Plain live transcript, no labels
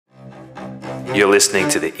You're listening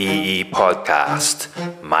to the EE Podcast.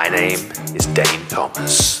 My name is Dane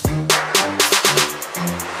Thomas.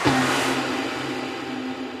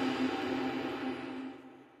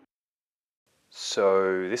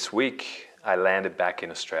 So this week I landed back in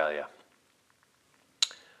Australia.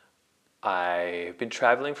 I've been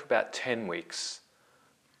traveling for about 10 weeks.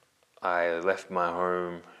 I left my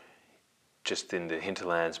home just in the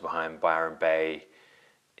hinterlands behind Byron Bay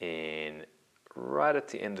right at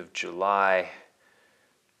the end of July.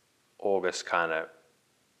 August kind of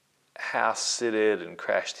house-sitted and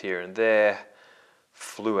crashed here and there.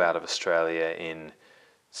 Flew out of Australia in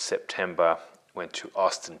September. Went to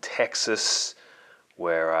Austin, Texas,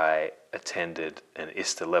 where I attended an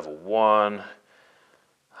ISTA Level 1.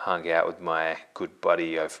 Hung out with my good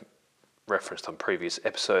buddy I've referenced on previous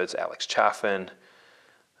episodes, Alex Chaffin.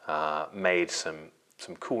 Made some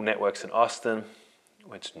cool networks in Austin.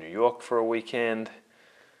 Went to New York for a weekend.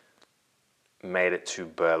 Made it to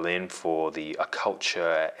Berlin for the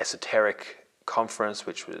Occulture Esoteric Conference,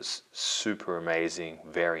 which was super amazing,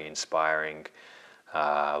 very inspiring.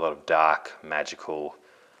 A lot of dark, magical,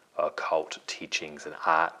 occult teachings and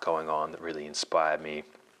art going on that really inspired me.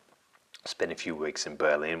 Spent a few weeks in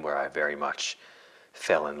Berlin where I very much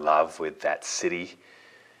fell in love with that city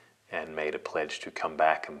and made a pledge to come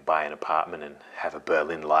back and buy an apartment and have a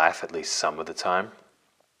Berlin life at least some of the time.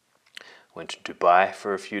 Went to Dubai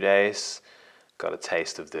for a few days, got a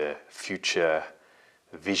taste of the future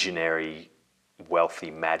visionary wealthy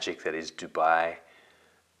magic that is Dubai,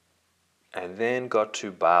 and then got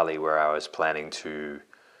to Bali where I was planning to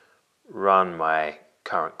run my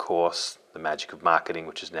current course, The Magic of Marketing,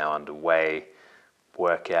 which is now underway,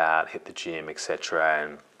 work out, hit the gym, etc.,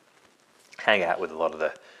 and hang out with a lot of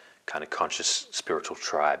the kind of conscious spiritual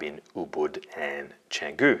tribe in Ubud and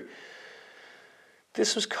Canggu.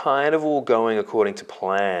 This was kind of all going according to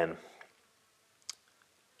plan.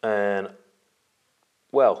 And,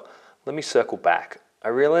 well, let me circle back. I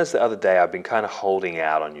realized the other day I've been kind of holding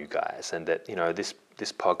out on you guys, and that,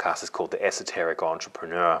 this podcast is called The Esoteric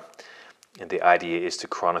Entrepreneur. And the idea is to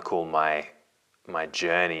chronicle my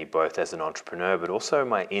journey, both as an entrepreneur, but also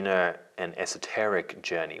my inner and esoteric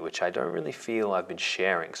journey, which I don't really feel I've been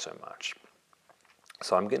sharing so much.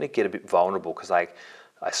 So I'm going to get a bit vulnerable because I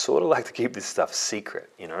sort of like to keep this stuff secret,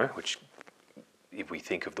 which if we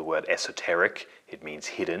think of the word esoteric, it means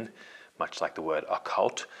hidden, much like the word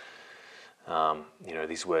occult.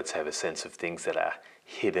 These words have a sense of things that are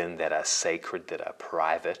hidden, that are sacred, that are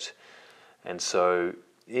private. And so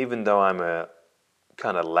even though I'm a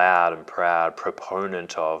kind of loud and proud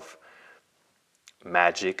proponent of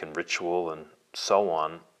magic and ritual and so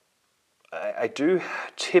on, I do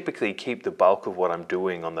typically keep the bulk of what I'm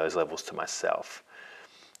doing on those levels to myself.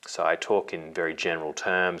 So I talk in very general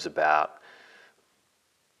terms about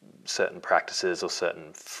certain practices or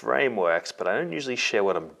certain frameworks, but I don't usually share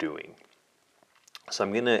what I'm doing. So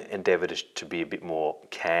I'm going to endeavor to be a bit more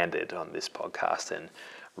candid on this podcast and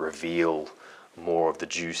reveal more of the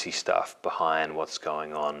juicy stuff behind what's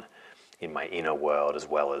going on in my inner world, as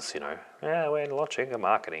well as, we're launching a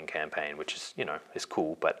marketing campaign, which is, is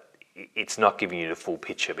cool, but it's not giving you the full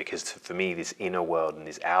picture, because for me, this inner world and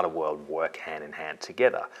this outer world work hand in hand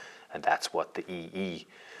together. And that's what the EE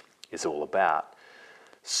is all about.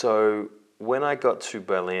 So when I got to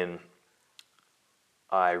Berlin,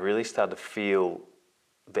 I really started to feel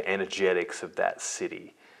the energetics of that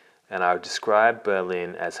city. And I would describe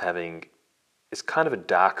Berlin as having, it's kind of a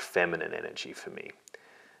dark feminine energy for me.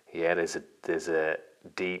 Yeah, there's a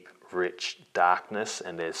deep, rich darkness,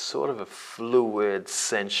 and there's sort of a fluid,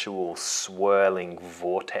 sensual, swirling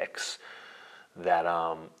vortex that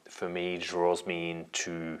for me draws me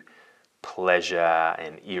into pleasure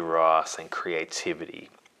and eros and creativity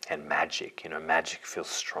and magic. Magic feels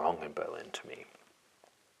strong in Berlin to me.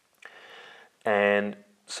 And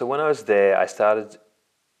so when I was there, I started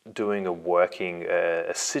doing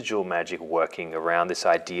a sigil magic working around this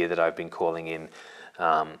idea that I've been calling in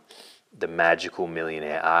the magical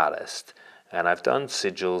millionaire artist. And I've done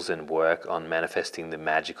sigils and work on manifesting the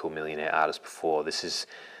magical millionaire artist before. This is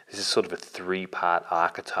sort of a 3-part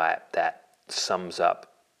archetype that sums up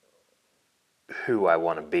who I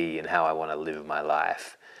want to be and how I want to live my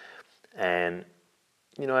life. And,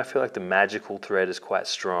 I feel like the magical thread is quite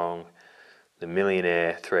strong. The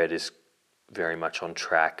millionaire thread is very much on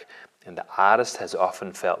track. And the artist has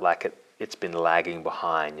often felt like it's been lagging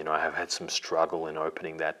behind. I have had some struggle in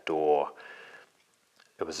opening that door.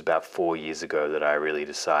 It was about 4 years ago that I really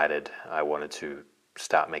decided I wanted to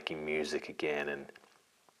start making music again. And,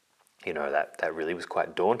 that really was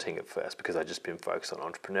quite daunting at first, because I'd just been focused on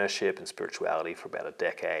entrepreneurship and spirituality for about a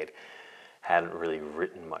decade. hadn't really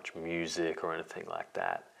written much music or anything like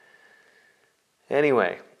that.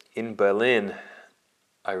 Anyway, in Berlin,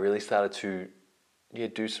 I really started to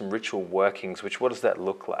do some ritual workings, what does that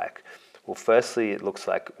look like? Well, firstly, it looks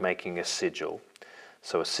like making a sigil.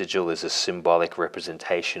 So a sigil is a symbolic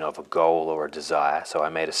representation of a goal or a desire. So I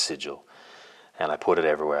made a sigil and I put it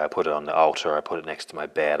everywhere. I put it on the altar, I put it next to my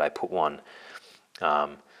bed, I put one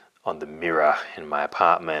on the mirror in my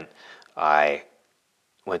apartment. I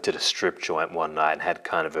went to the strip joint one night and had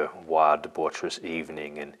kind of a wild, debaucherous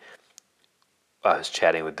evening, and I was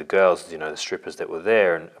chatting with the girls, the strippers that were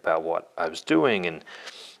there, and about what I was doing, and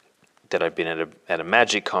that I'd been at a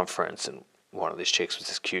magic conference, and one of these chicks was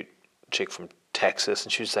this cute chick from Texas,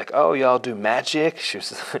 and she was like, "Oh, y'all do magic?" She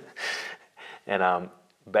was, and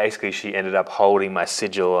basically she ended up holding my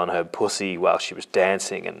sigil on her pussy while she was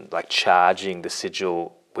dancing, and like charging the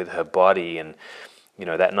sigil with her body, and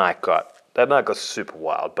that night got super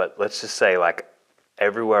wild. But let's just say, like,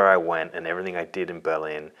 everywhere I went and everything I did in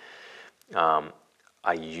Berlin,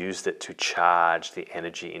 I used it to charge the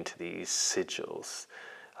energy into these sigils.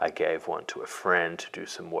 I gave one to a friend to do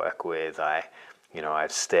some work with.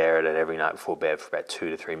 I'd stare at it every night before bed for about 2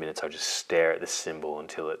 to 3 minutes. I'd just stare at the symbol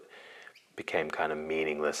until it became kind of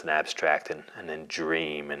meaningless and abstract, and then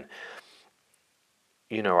dream. And,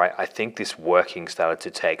 I think this working started to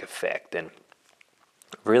take effect. And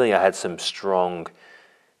really, I had some strong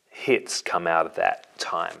hits come out of that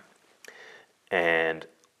time. And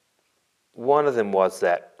one of them was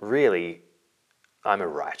that really I'm a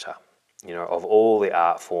writer. Of all the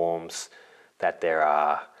art forms that there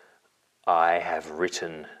are, I have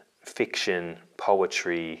written fiction,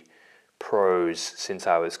 poetry, prose since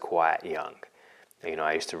I was quite young.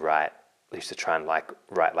 I used to try and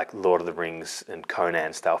write like Lord of the Rings and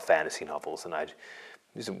Conan style fantasy novels, and I'd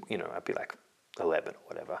be like 11 or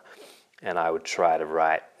whatever, and I would try to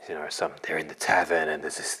write, they're in the tavern and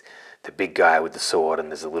there's the big guy with the sword, and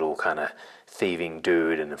there's a little kind of thieving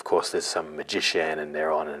dude, and of course there's some magician, and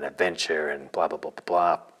they're on an adventure, and blah blah blah blah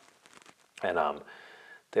blah. And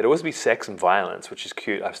there'd always be sex and violence, which is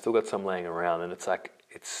cute. I've still got some laying around, and it's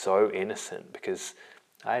so innocent because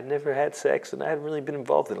I had never had sex and I hadn't really been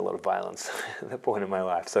involved in a lot of violence at that point in my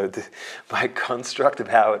life. So my construct of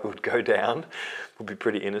how it would go down would be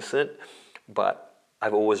pretty innocent. But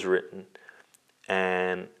I've always written,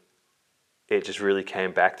 and it just really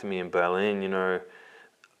came back to me in Berlin.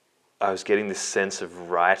 I was getting this sense of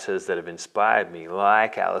writers that have inspired me,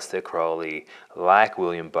 like Aleister Crowley, like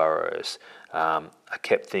William Burroughs. I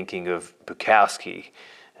kept thinking of Bukowski,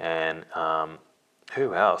 and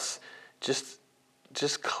who else? Just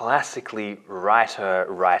classically writer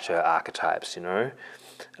archetypes, and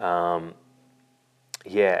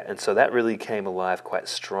so that really came alive quite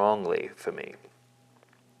strongly for me.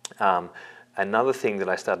 Another thing that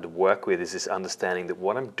I started to work with is this understanding that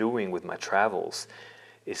what I'm doing with my travels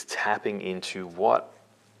is tapping into what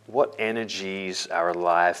energies are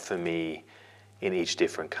alive for me in each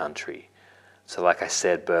different country. So like I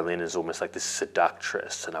said, Berlin is almost like this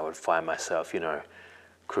seductress, and I would find myself,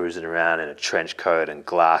 cruising around in a trench coat and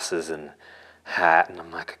glasses and hat, and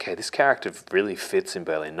I'm like, okay, this character really fits in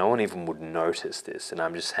Berlin. No one even would notice this, and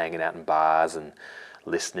I'm just hanging out in bars and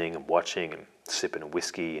listening and watching and sipping a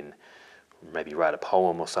whiskey and maybe write a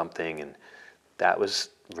poem or something, and that was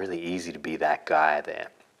really easy to be that guy there.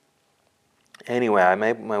 Anyway, I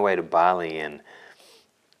made my way to Bali, and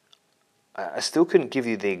I still couldn't give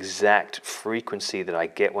you the exact frequency that I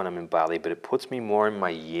get when I'm in Bali, but it puts me more in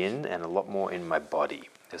my yin and a lot more in my body.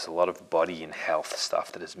 There's a lot of body and health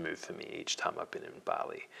stuff that has moved for me each time I've been in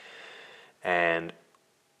Bali. And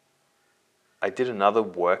I did another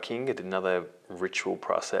ritual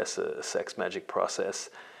process, a sex magic process,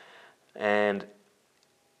 and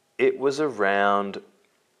it was around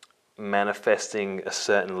manifesting a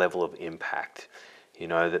certain level of impact.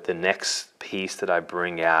 That the next piece that I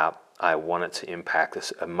bring out, I want it to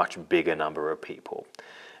impact a much bigger number of people.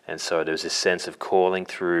 And so there was this sense of calling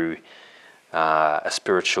through a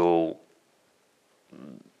spiritual,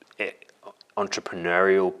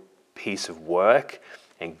 entrepreneurial piece of work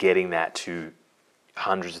and getting that to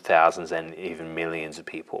hundreds of thousands and even millions of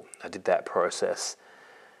people. I did that process.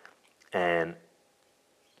 And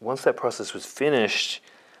once that process was finished,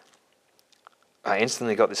 I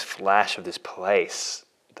instantly got this flash of this place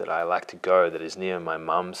that I like to go that is near my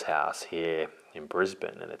mum's house here in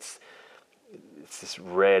Brisbane. And it's this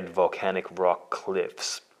red volcanic rock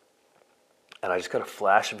cliffs. And I just got a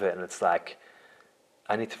flash of it, and it's like,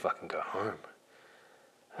 I need to fucking go home.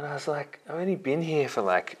 And I was like, I've only been here for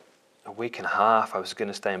like a week and a half. I was going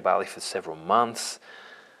to stay in Bali for several months.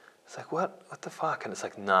 It's like, what the fuck? And it's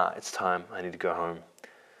like, nah, it's time. I need to go home.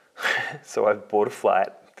 So I bought a flight.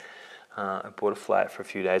 I bought a flight for a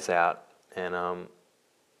few days out, and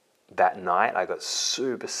that night I got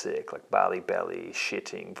super sick, like Bali belly,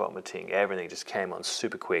 shitting, vomiting, everything just came on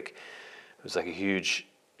super quick. It was like a huge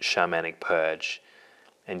shamanic purge.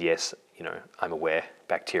 And yes, I'm aware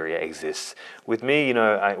bacteria exists. With me,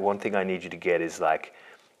 one thing I need you to get is like,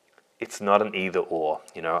 it's not an either or.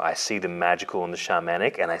 I see the magical and the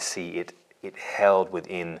shamanic, and I see it held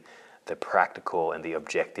within the practical and the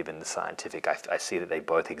objective and the scientific. I see that they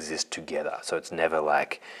both exist together. So it's never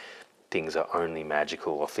like things are only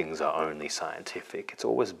magical or things are only scientific. It's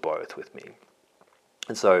always both with me.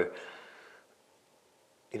 And so,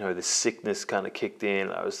 the sickness kind of kicked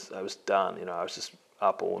in. I was done. I was just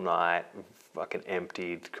up all night, fucking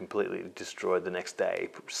emptied, completely destroyed the next day.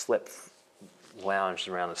 Lounged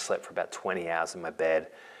around and slept for about 20 hours in my bed.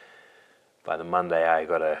 By the Monday, I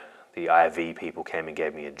got the IV people came and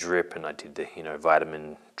gave me a drip, and I did the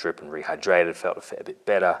vitamin drip and rehydrated, felt a fair bit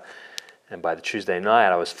better. And by the Tuesday night,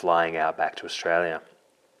 I was flying out back to Australia.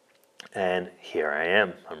 And here I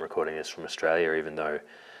am. I'm recording this from Australia, even though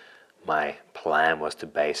my plan was to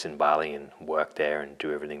base in Bali and work there and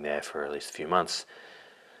do everything there for at least a few months.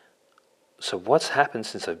 So what's happened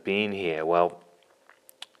since I've been here? Well,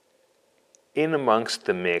 in amongst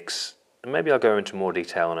the mix, and maybe I'll go into more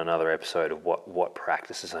detail in another episode of what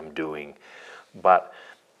practices I'm doing, but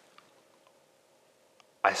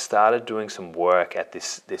I started doing some work at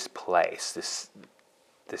this place,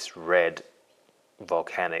 this red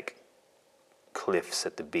volcanic cliffs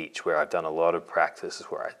at the beach, where I've done a lot of practice.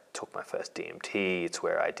 It's where I took my first DMT. It's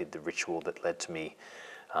where I did the ritual that led to me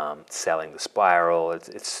selling the spiral.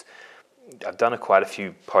 I've done quite a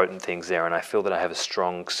few potent things there, and I feel that I have a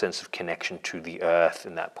strong sense of connection to the earth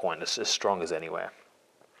in that point. It's as strong as anywhere.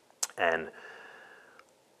 And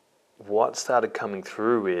what started coming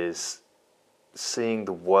through is seeing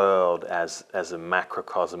the world as a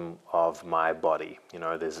macrocosm of my body.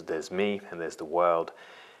 There's me and there's the world,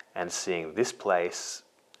 and seeing this place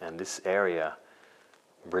and this area,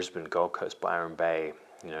 Brisbane, Gold Coast, Byron Bay,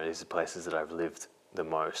 these are places that I've lived the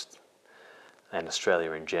most, and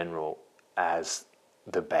Australia in general, as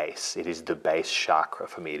the base. It is the base chakra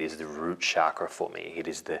for me. It is the root chakra for me. It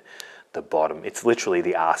is the bottom. It's literally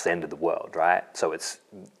the arse end of the world, right? So it's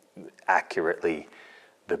accurately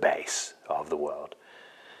the base of the world.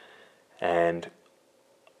 And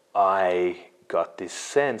I got this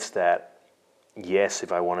sense that, yes,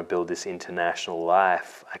 if I want to build this international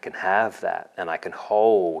life, I can have that, and I can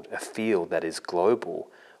hold a field that is global,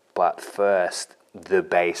 but first the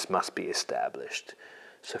base must be established.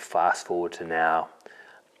 So fast forward to now,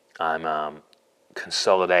 I'm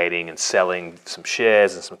consolidating and selling some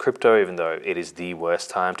shares and some crypto, even though it is the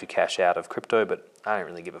worst time to cash out of crypto, but I don't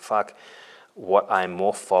really give a fuck. What I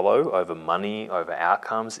more follow over money, over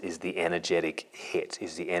outcomes, is the energetic hit,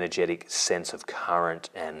 is the energetic sense of current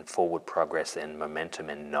and forward progress and momentum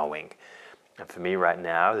and knowing. And for me right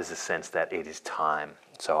now, there's a sense that it is time.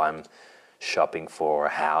 So I'm shopping for a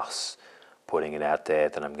house, putting it out there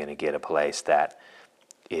that I'm going to get a place that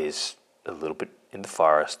is a little bit in the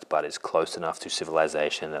forest, but is close enough to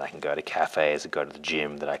civilization that I can go to cafes, go to the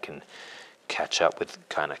gym, that I can catch up with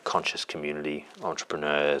kind of conscious community,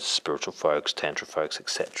 entrepreneurs, spiritual folks, tantra folks,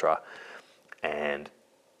 etc. And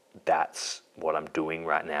that's what I'm doing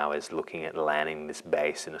right now, is looking at landing this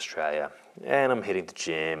base in Australia. And I'm hitting the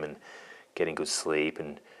gym and getting good sleep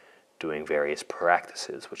and doing various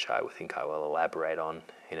practices, which I think I will elaborate on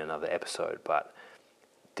in another episode. But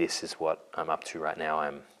this is what I'm up to right now.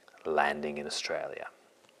 I'm landing in Australia.